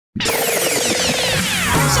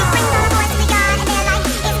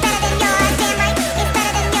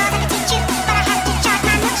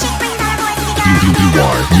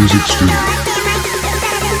dymusicstudio.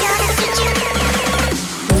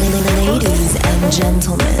 Ladies and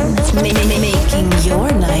gentlemen, making your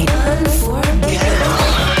night unforgettable.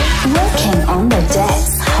 Working on the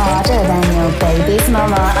decks harder than your baby's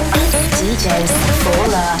mama. DJ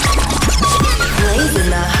Sforla. Blazing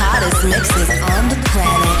the hottest mixes on the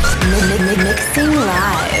planet. Mixing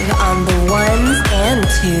live on the ones and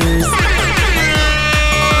twos.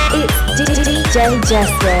 It's DJ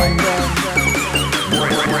Jeswen.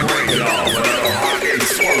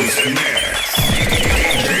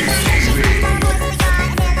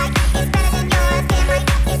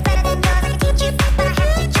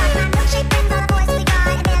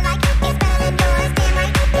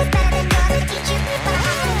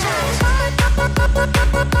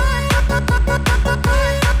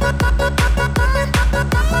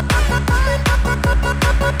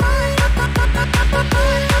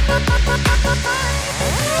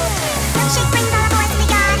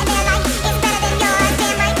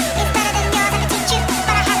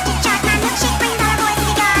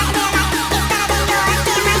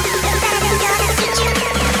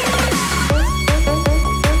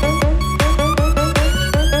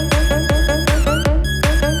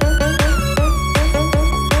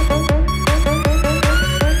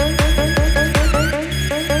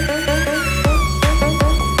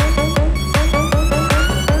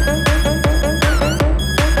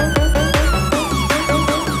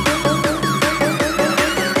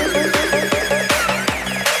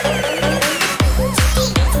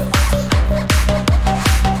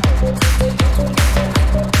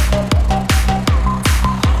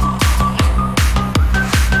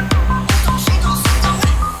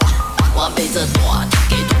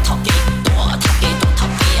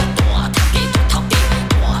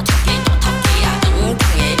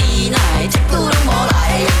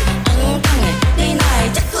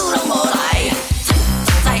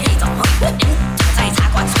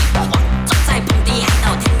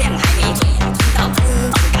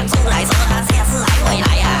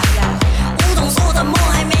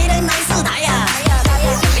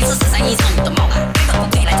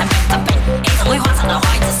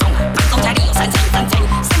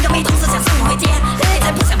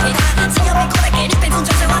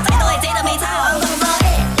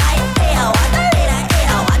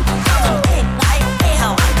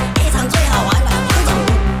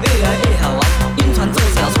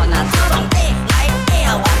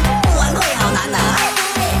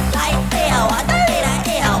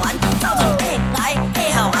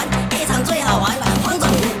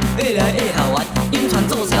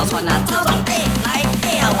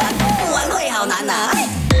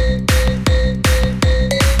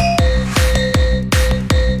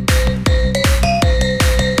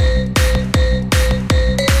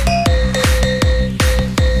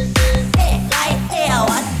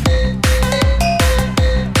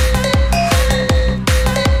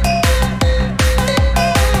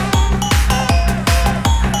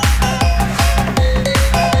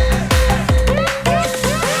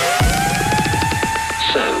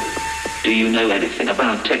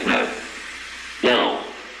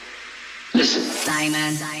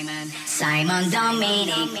 Simon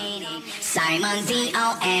Dominic, Simon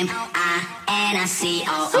D-O-M-I-N-I-C-O-O.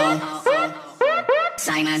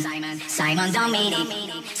 Simon Dominic,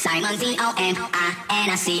 Simon D-O-M-I-N-I-C-O-O.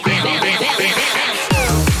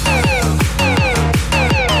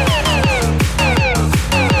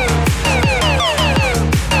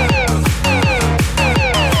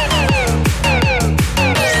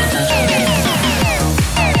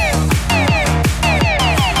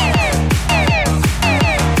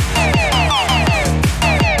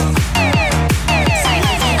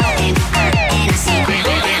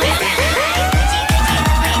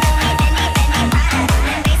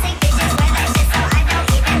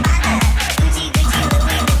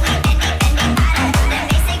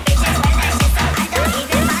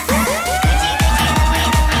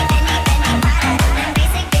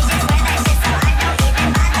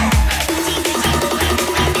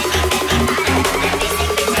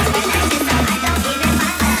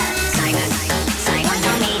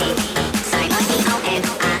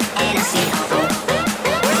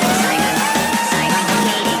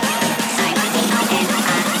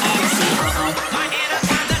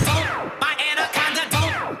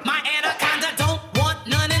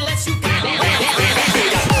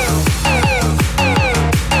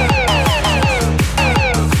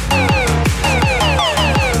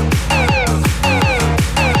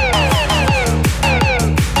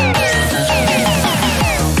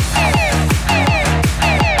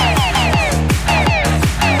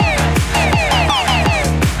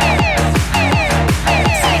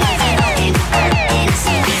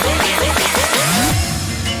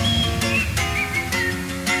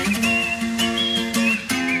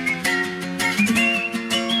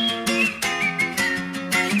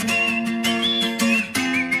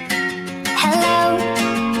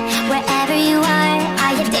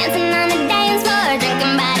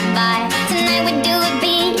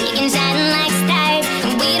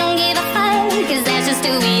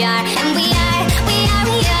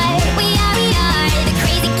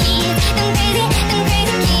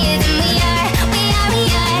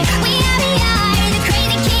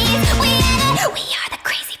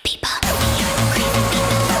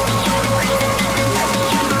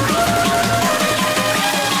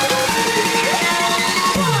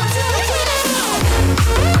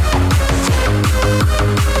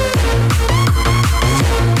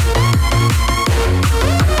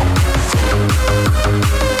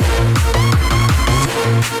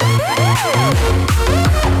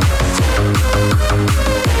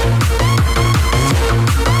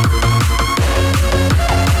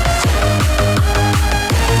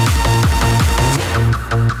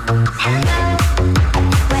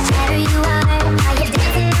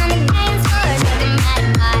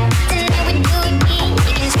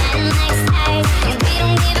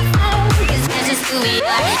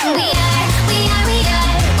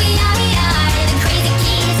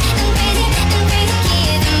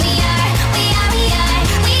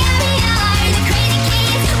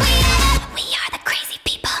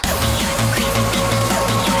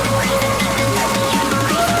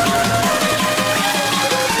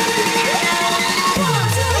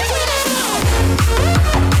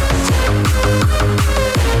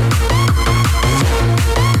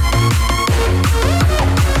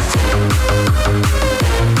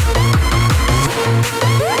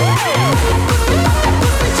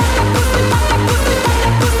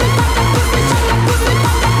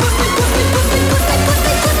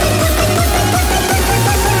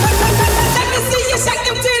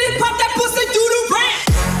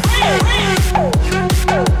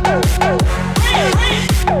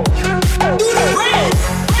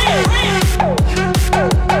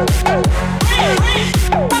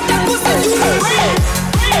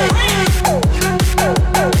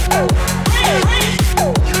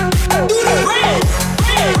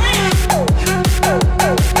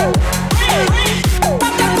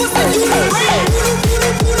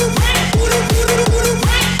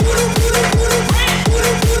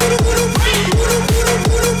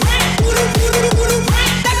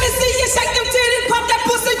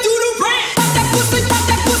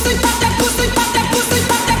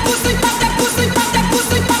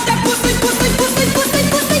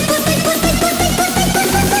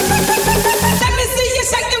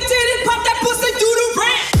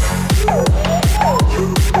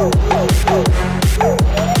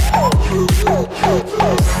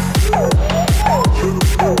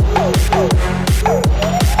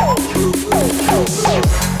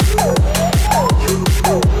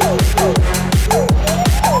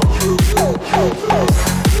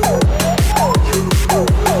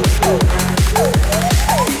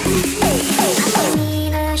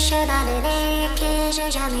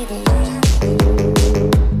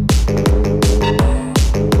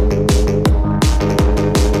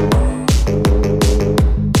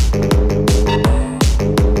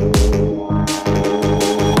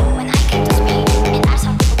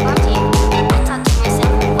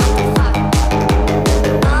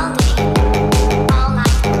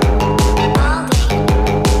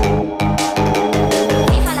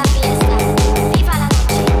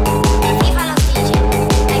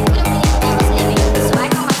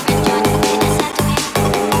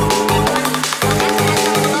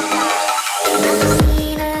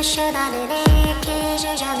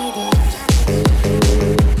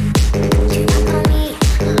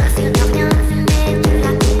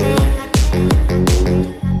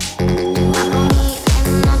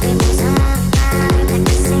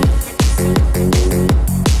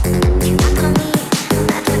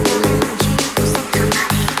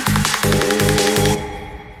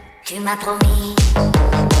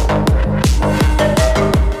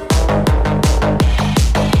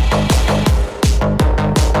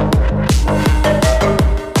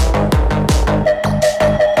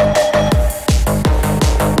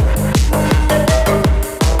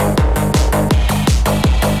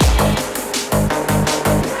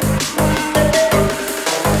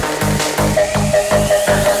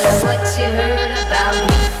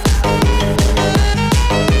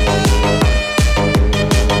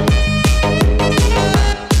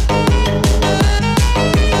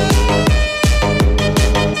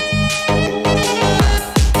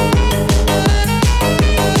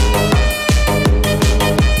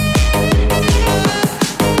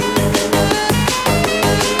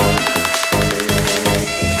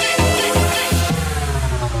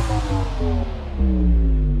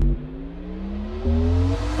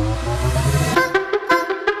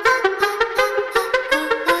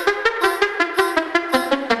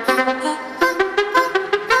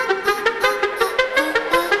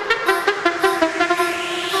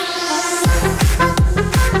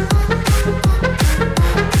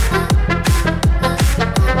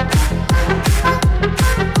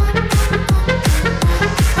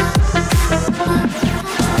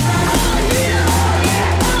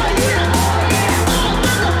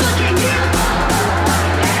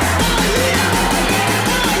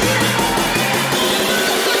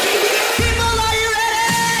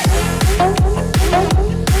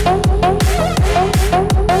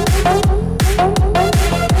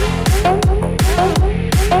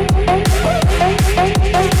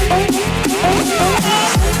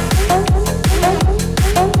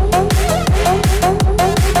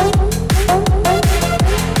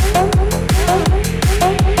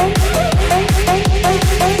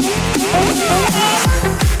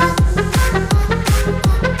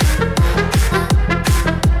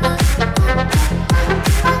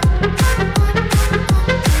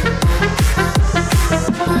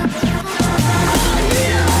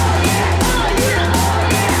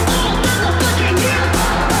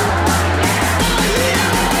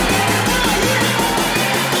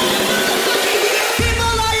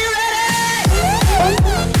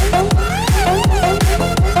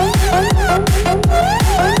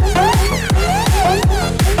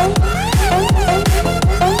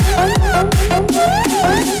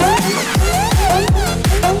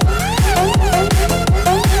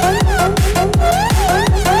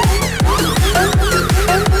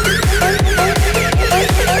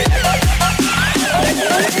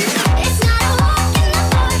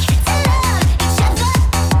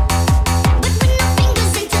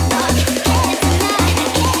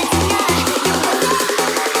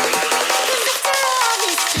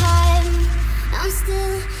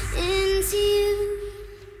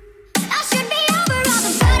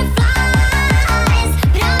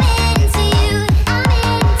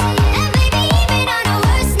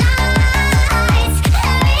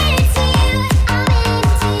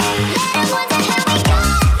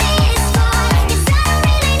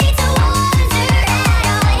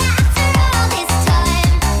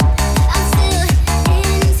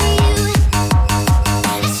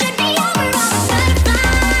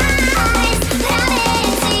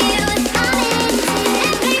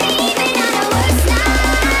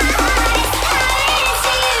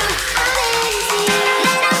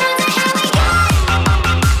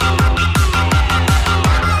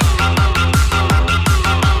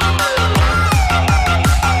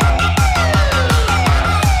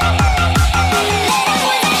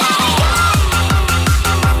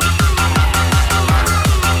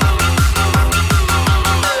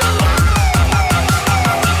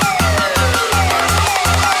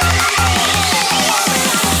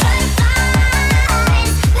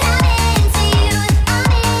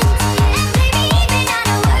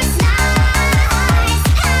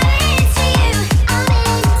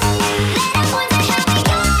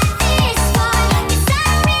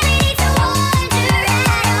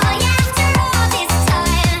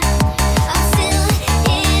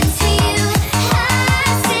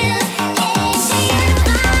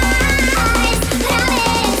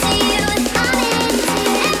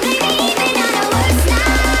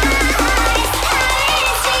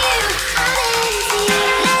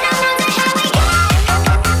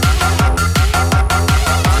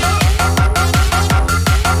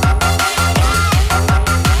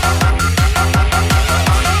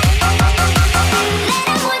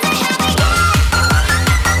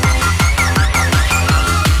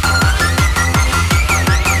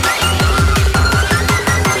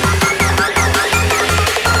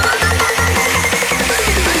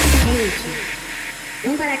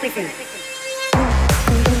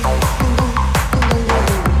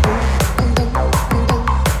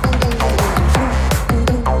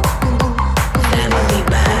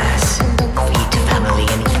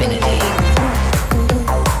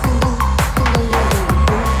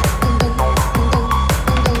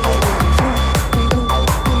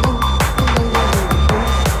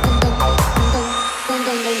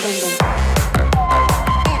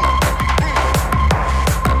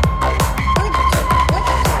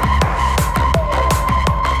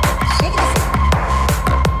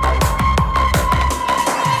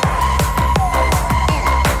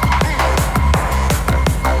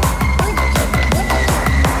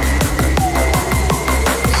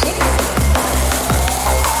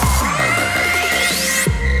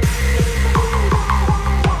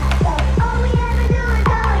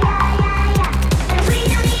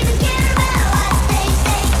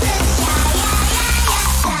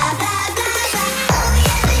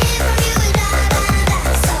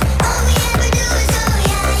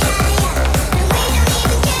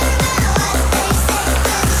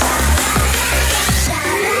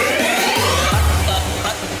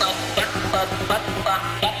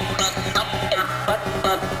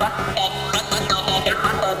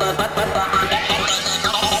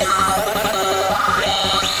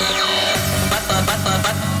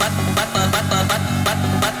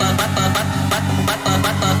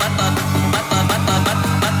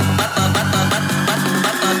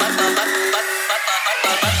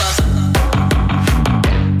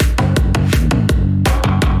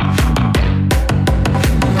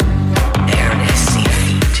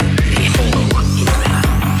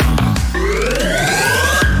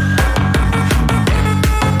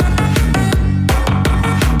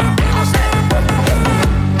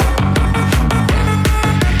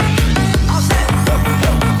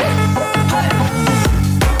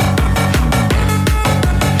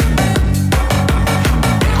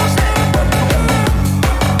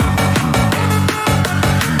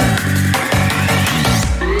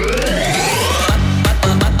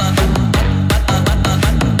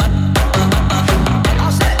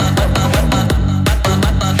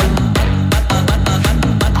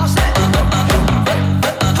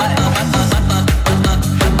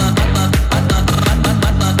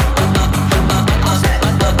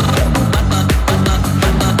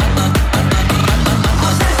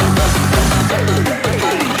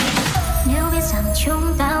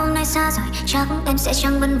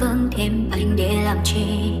 vẫn thêm anh để làm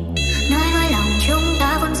chi. Nói lòng chúng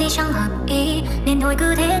ta vốn dĩ chẳng hợp ý, nên thôi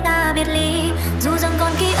cứ thế ta biệt ly. Dù rằng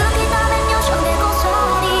còn ký ức khi ta bên nhau chẳng thể không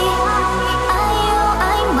xóa đi. Ai yêu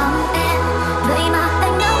anh bằng em, vậy mà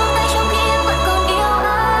anh đã buông tay trong khi em vẫn còn yêu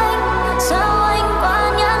anh. Sao anh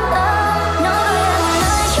quá nhẫn tâm, nói với em một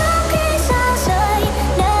lời trước khi xa rời,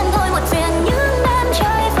 nên thôi một phiền những đêm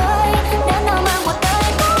chơi vơi. Đến nào mang một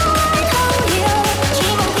đời không ai thấu hiểu, chỉ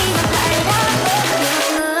mong khi gặp lại đã biết được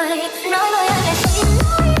người. Nói với anh là xin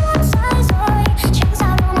lỗi đã sai rồi, chẳng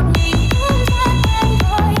sao đâu một mình cũng rất em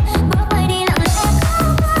thôi. Bước quay đi lặng lẽ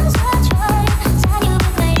không vẫn giữa trời, giá như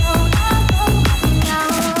bước ngày đầu đã không gặp nhau.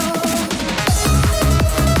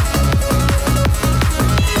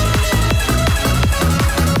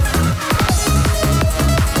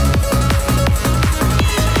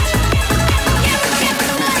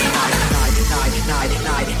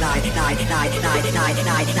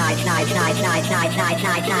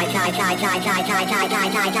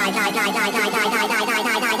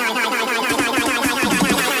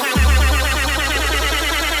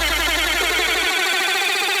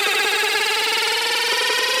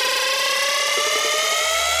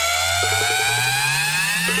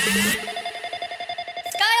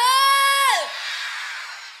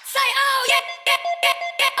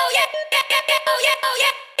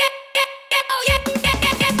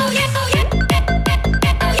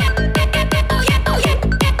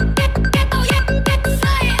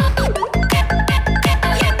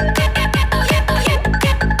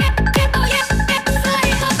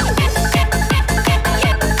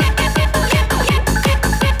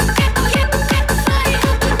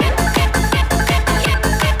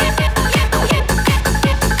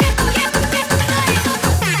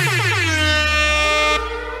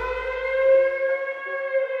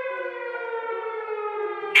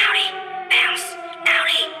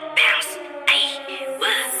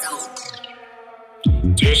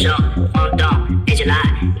举手晃动，一起来，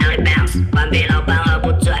哪里 bounce？ 关闭老板喝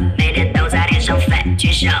不醉，每天都在天上飞。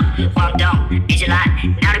举手晃动，一起来，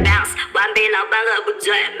哪里 bounce？ 关闭老板喝不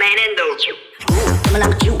醉，每天都。怎么那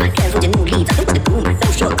么久？看风景努力，早跟我的步嘛，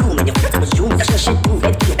都说酷，每天怎么输？要摄氏度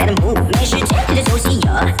 ，baby better move， 没时间跟着休息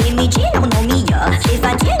呀，你没钱让我弄你呀，谁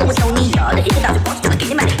犯贱我抽你呀，一个大嘴巴子就能给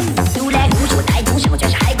你买的。独来独是我带毒，生活全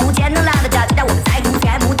是海枯，钱能拿得着，但我们在乎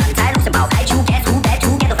干部，当在路上爆开出，get to get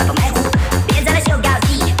to get 到反方埋伏，别再来秀高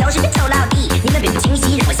级，都是个臭老弟，你们并不清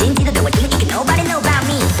晰，让我心急的对我听一个 nobody know about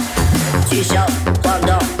me。举手晃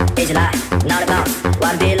动，一起来，脑袋 bounce，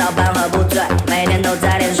 顽皮老板喝不醉，每天都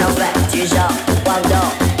在天上飞。举手晃动，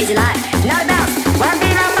一起来，脑袋 bounce， 顽皮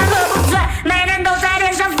老板喝不醉，每天都在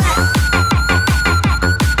天上飞。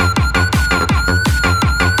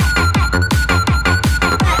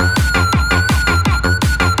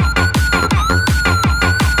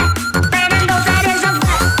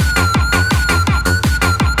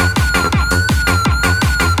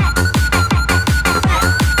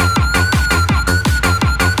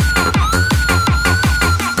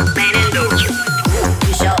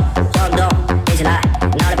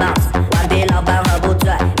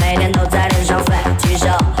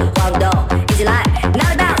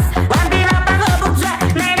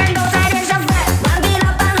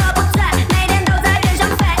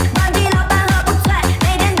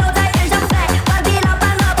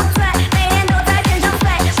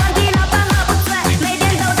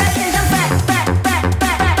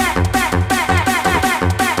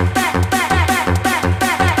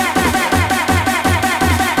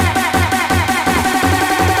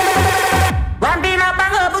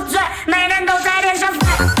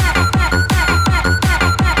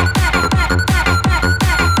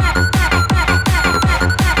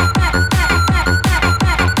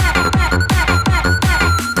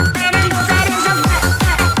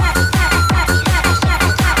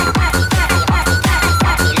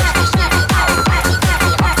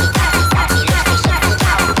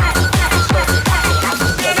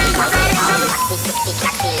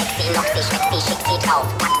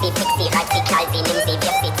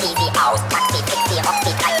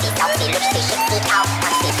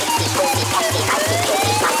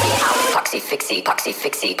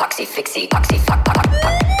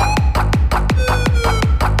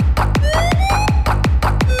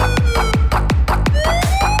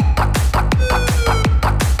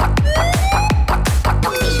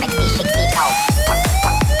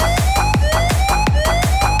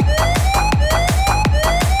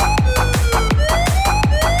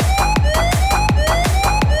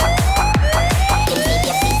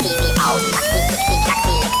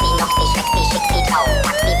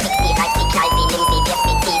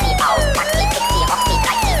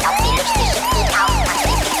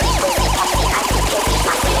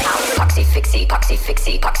fixie, poxy,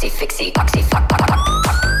 fixie, poxy, fixie, poxy, fuck, fuck, fuck,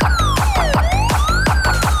 fuck, fuck,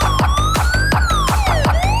 fuck, fuck.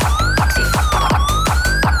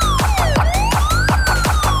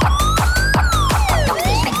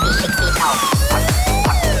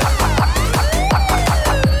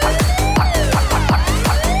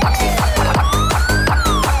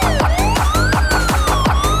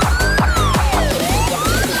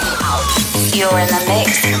 You're in the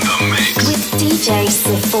mix with DJ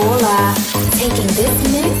Sforla, taking this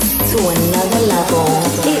mix to another level.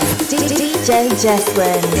 It's DJ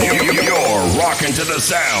Jeswen. You're rocking to the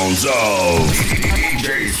sounds of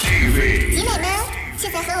DJ Stevie. 集美们，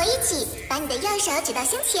现在和我一起把你的右手举到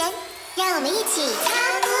胸前，让我们一起擦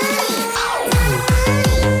玻璃。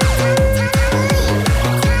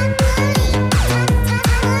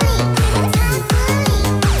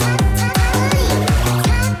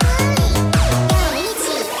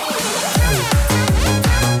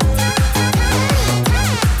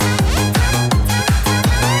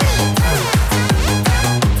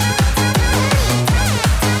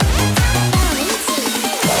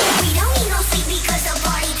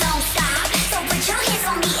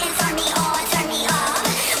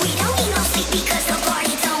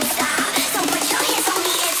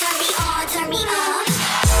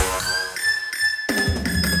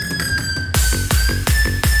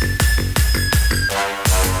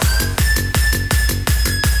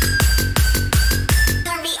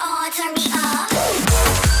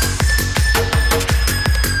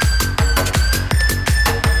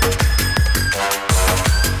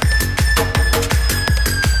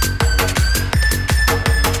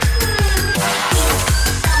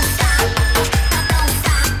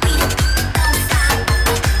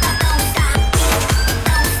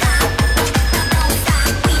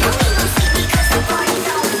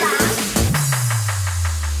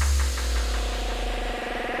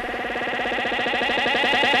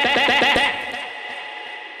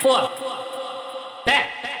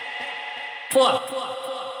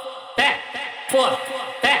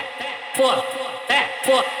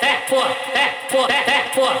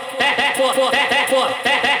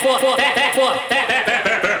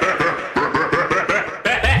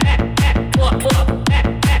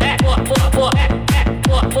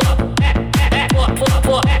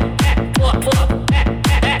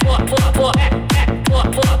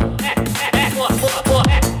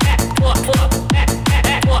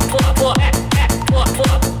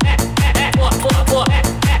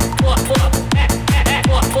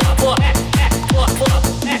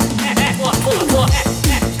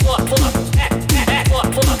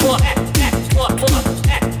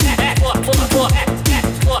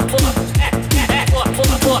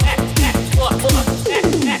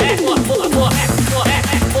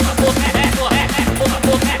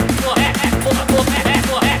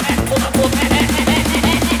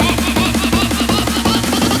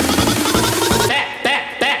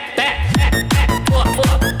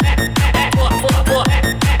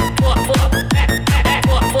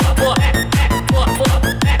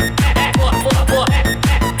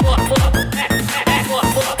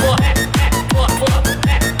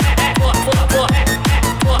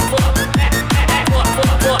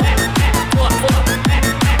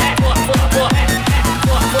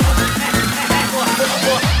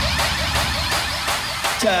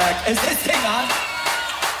Is this thing on?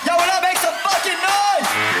 Yo, will I make some fucking noise?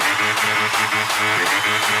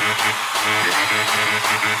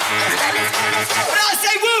 Let's go. When I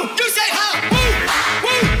say woo, you say ha. Woo,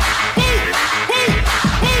 woo, woo, woo,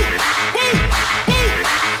 woo, woo, woo,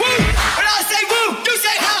 woo. When I say woo, you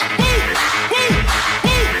say ha. Woo, woo,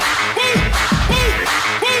 woo, woo, woo,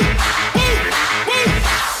 woo,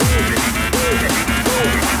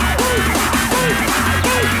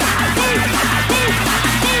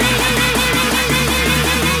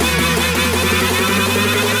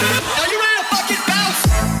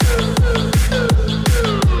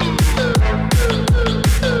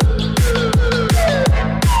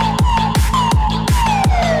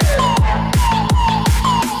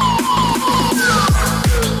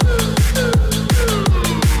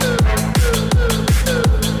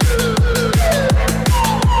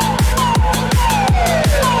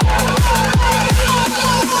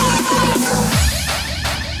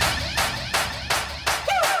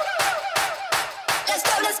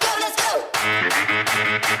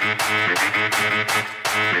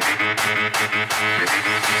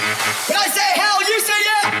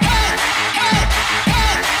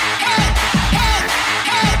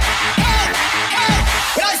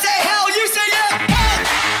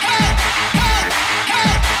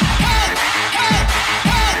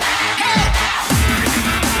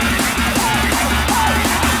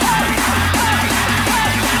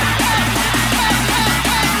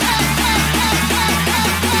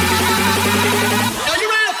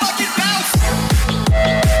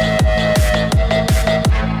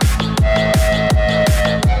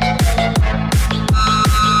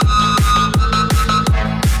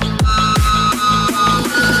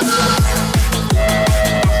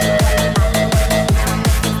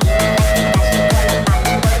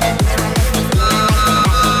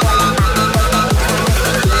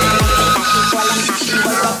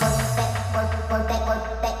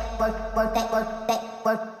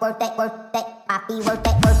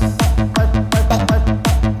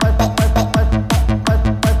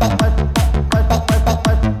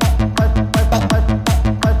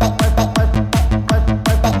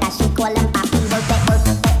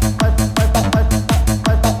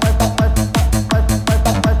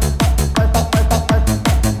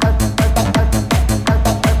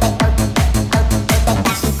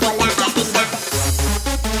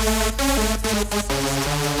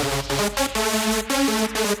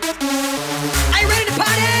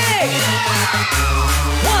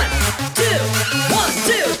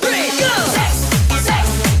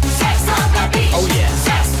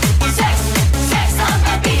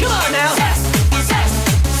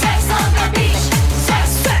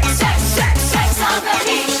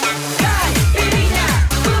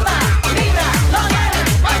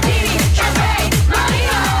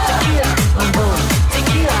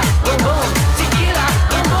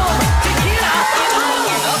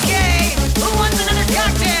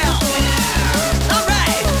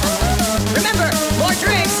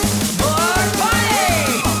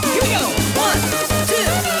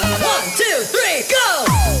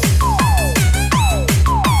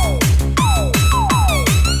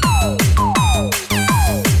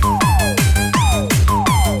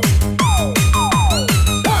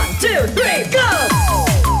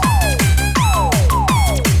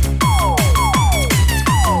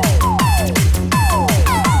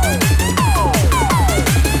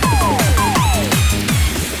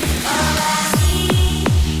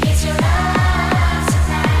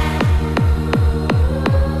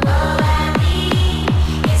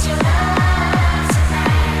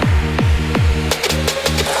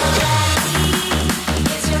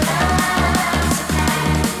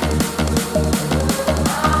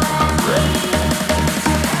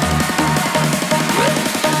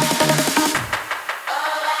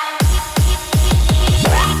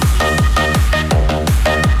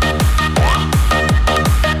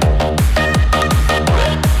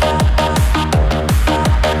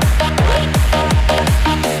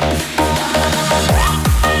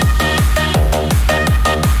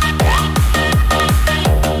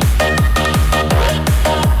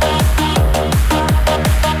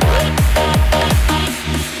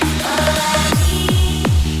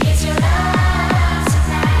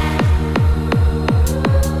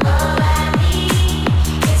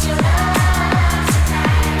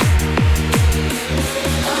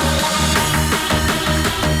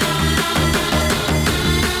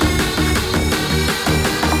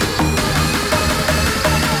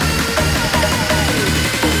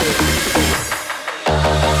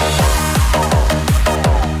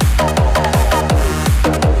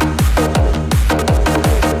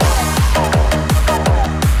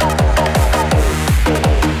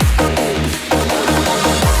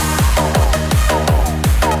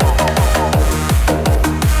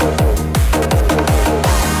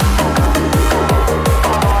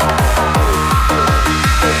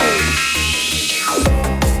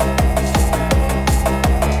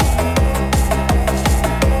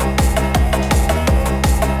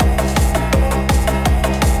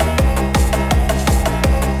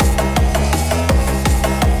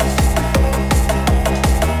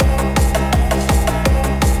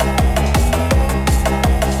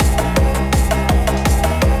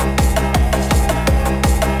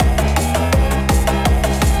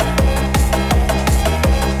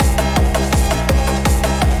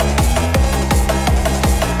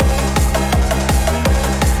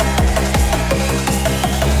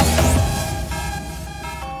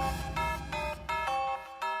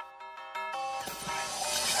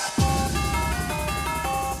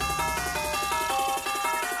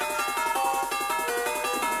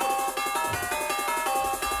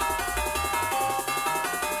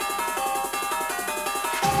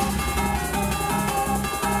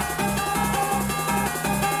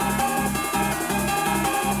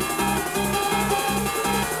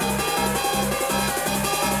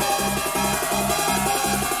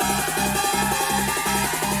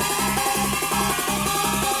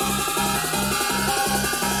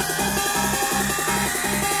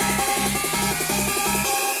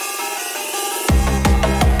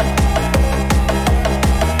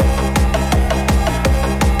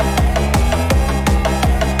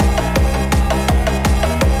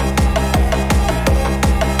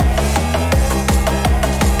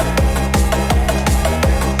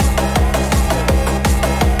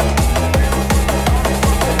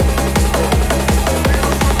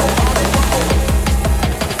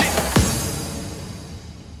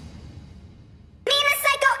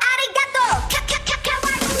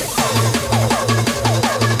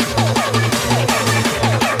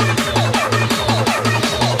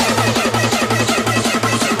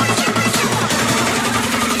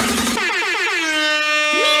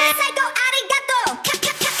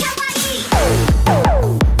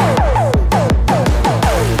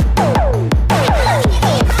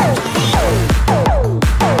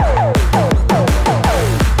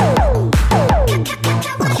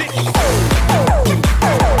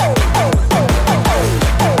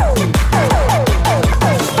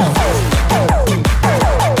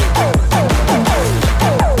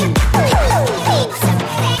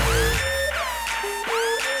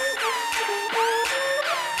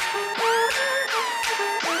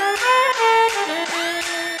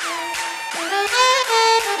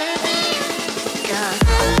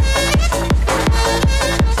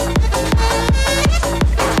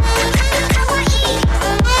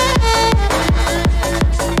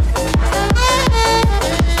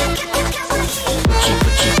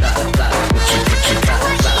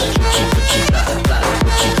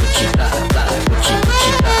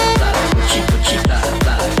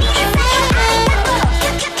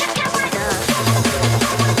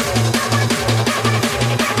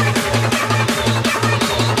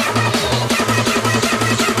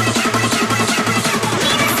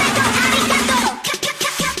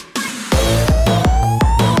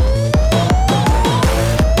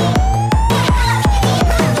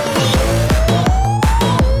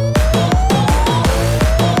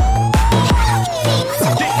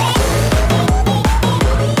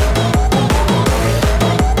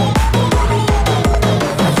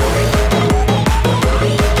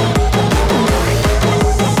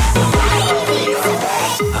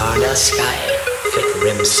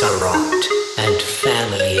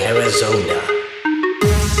 persona.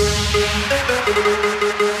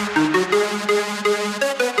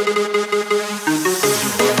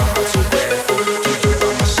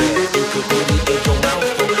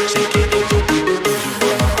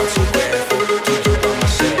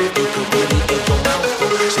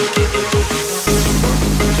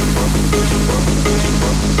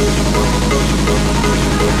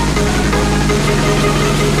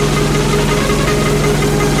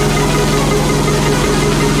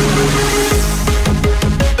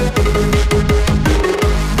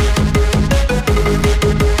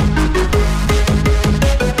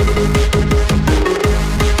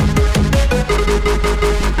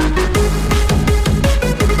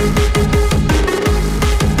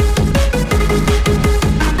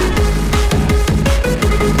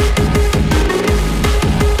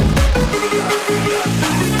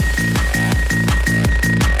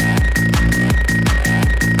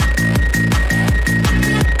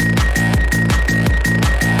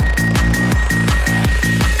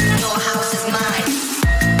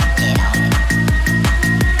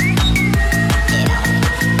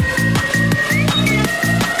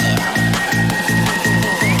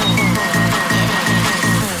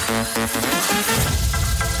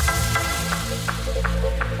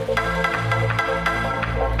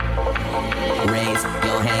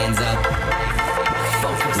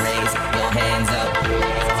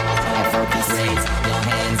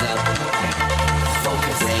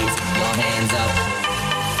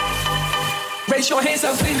 Raise your hands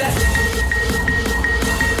up, clean that.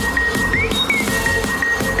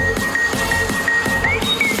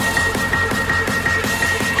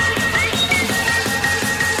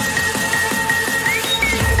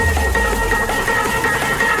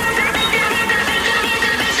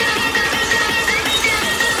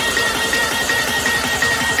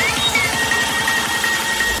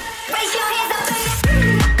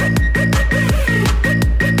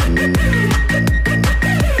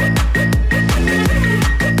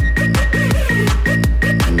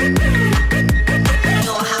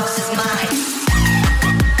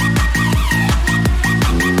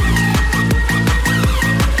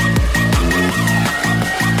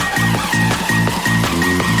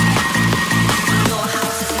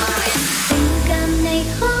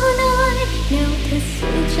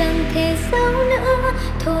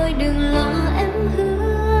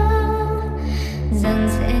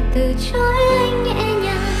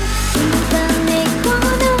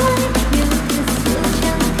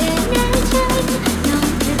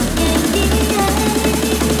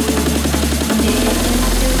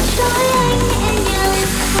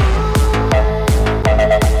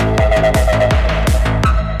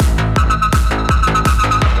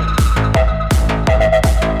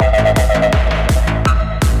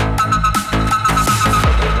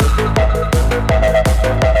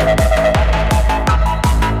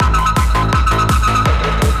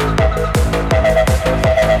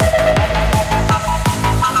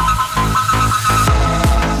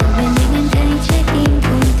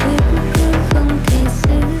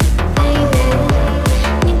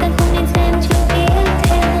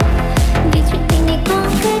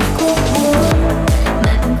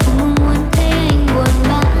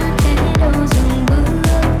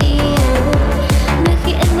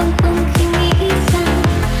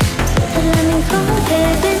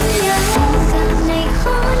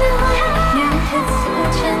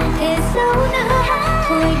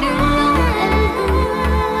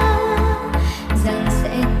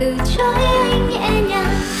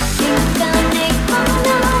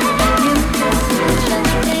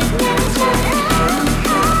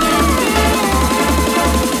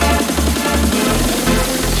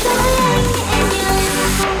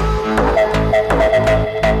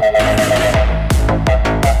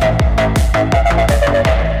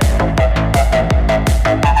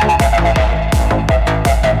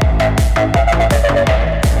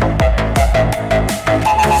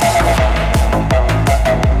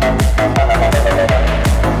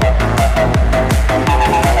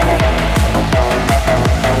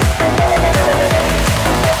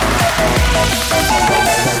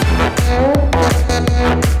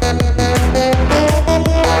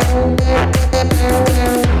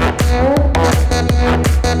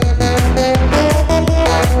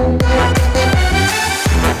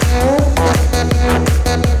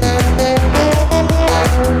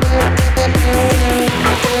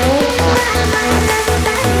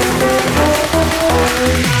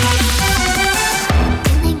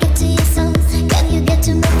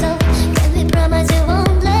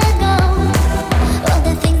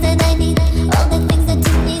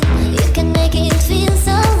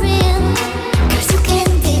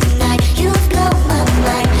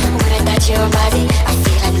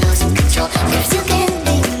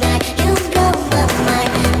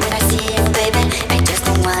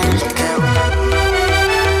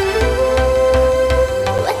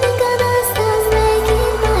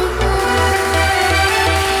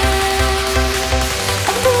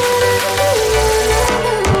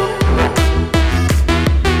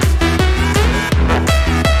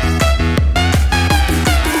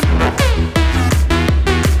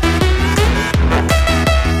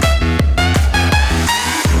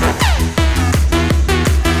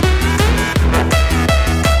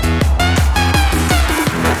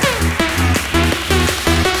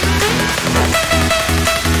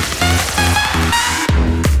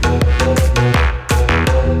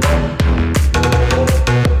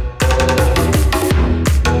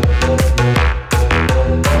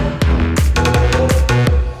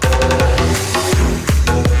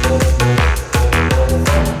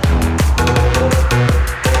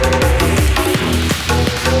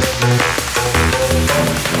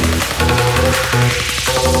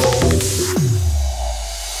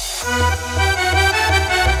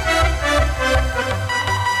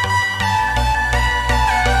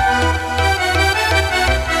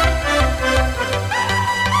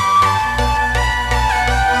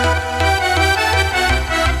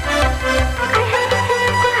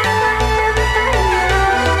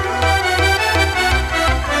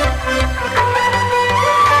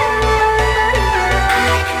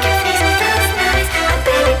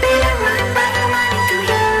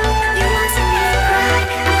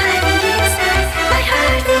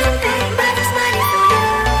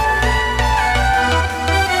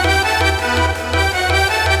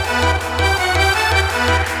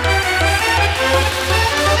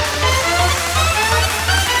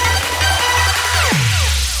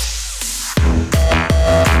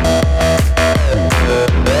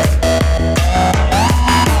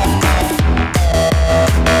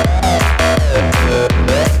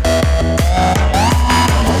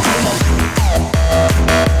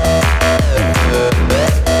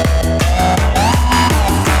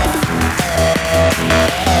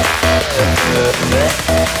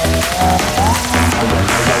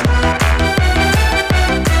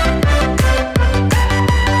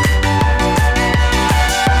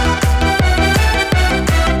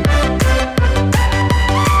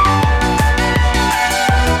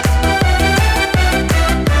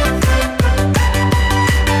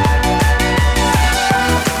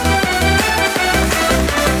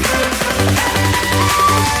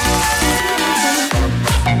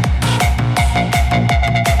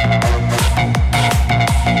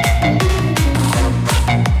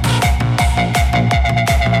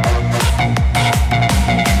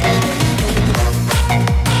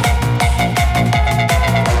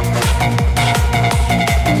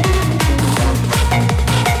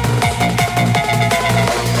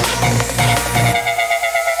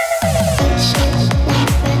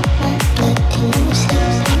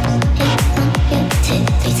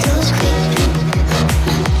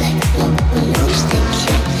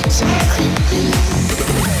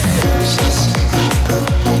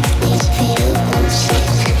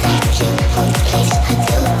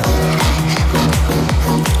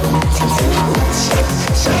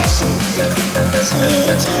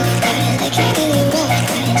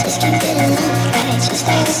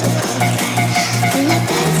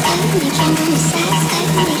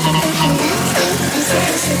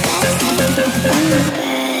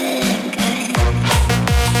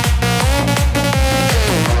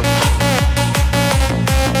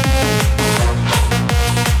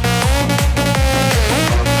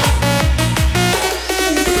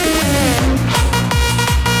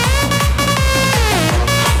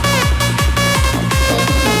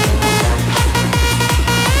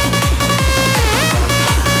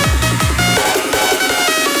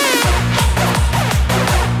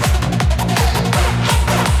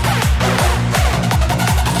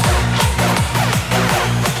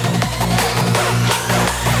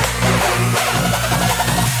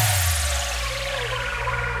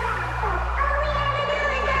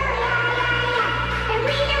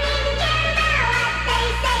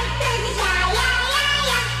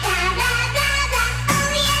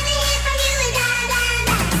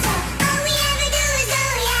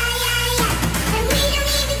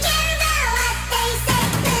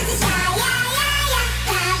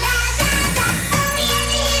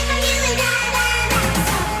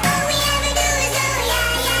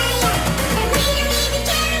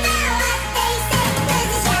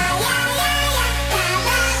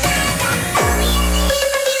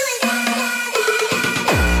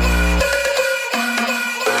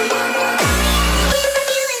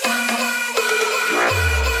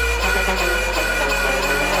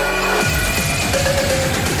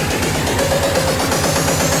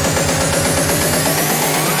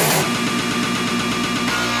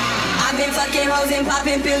 fucking hoes and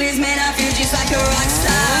popping pillies, man, I feel just like a rock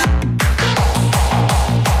star.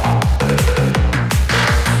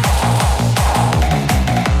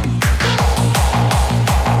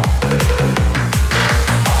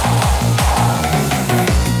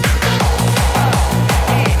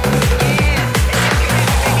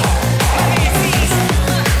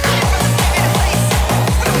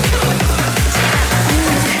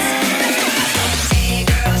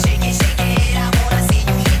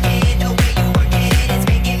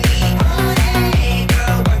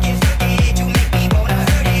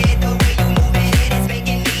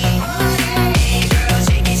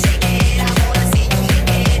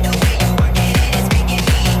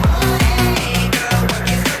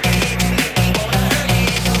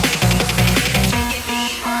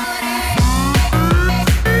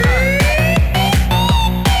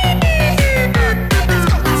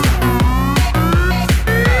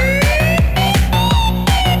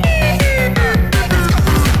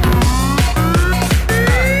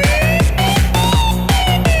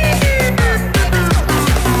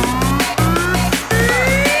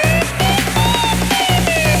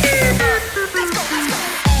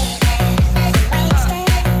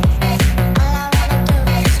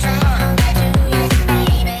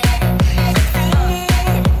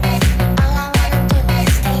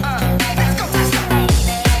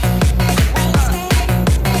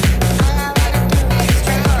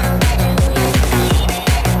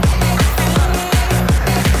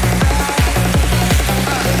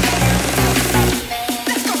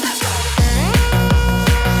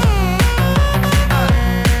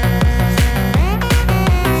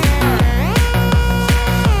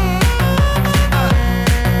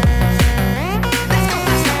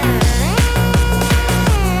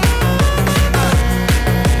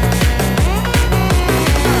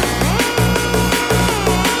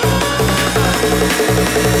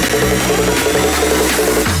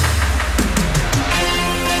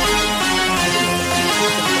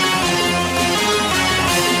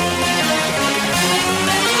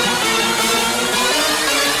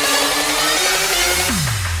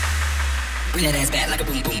 Bring that ass back like a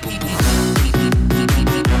boom, boom, boom, boom.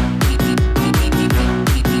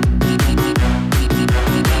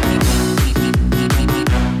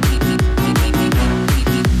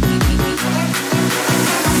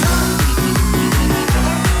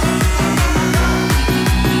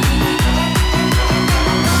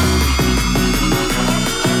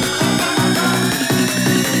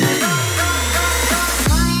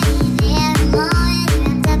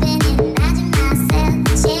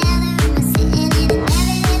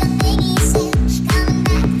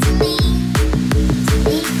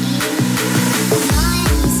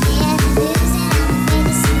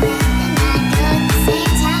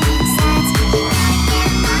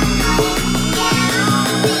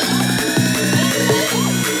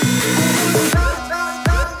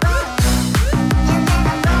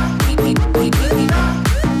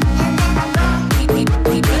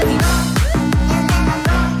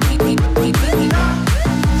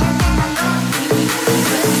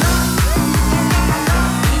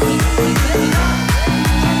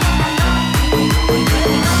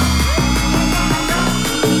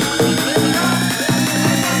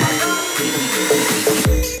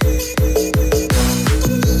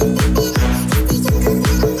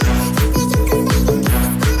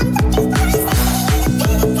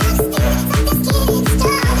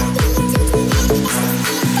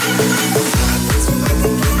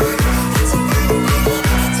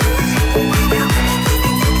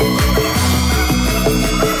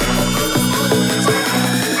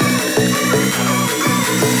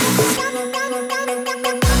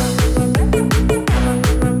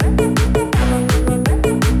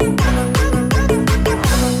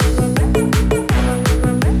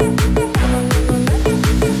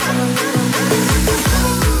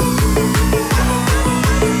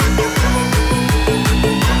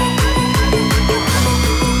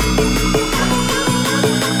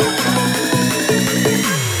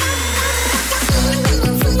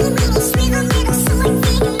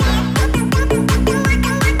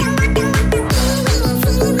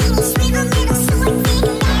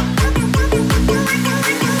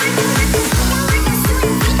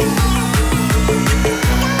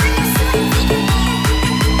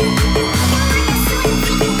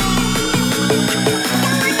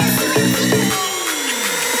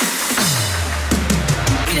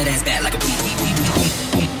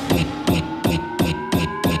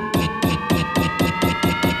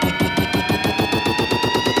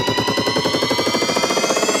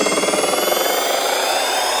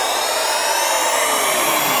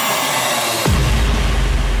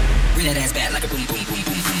 Bring that ass back like a boom, boom, boom, boom,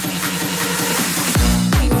 boom, boom, boom, boom, boom.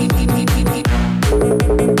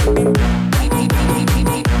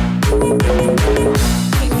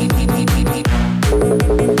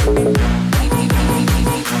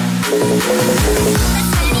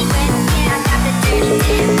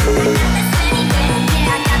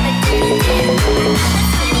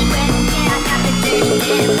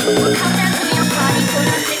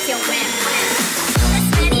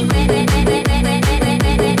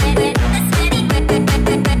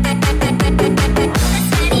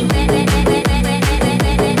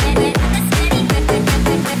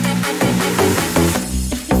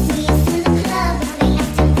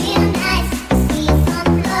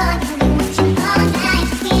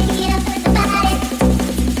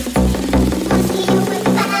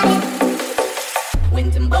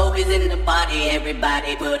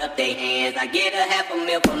 Everybody put up their hands. I get a half a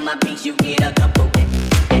meal for my piece. You get a couple.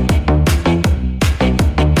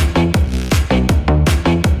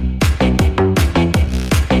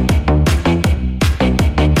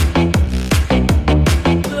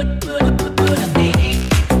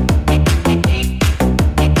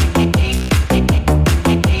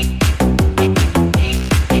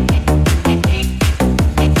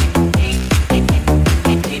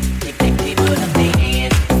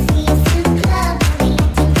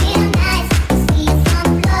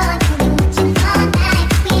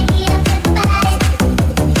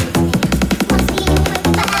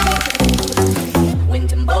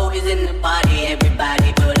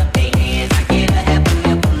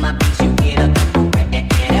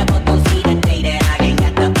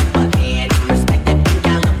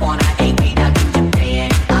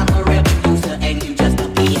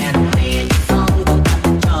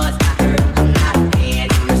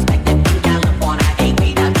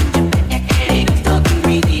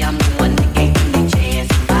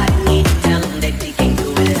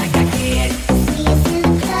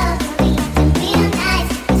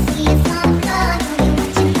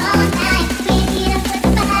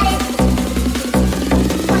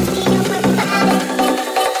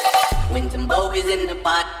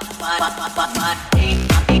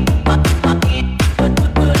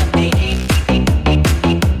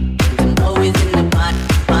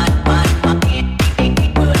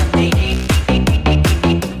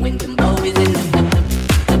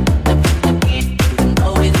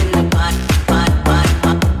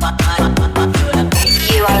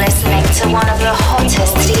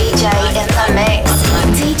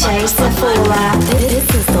 DJ Sforla,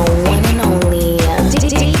 this is the one and only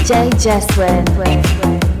DJ Jeswen.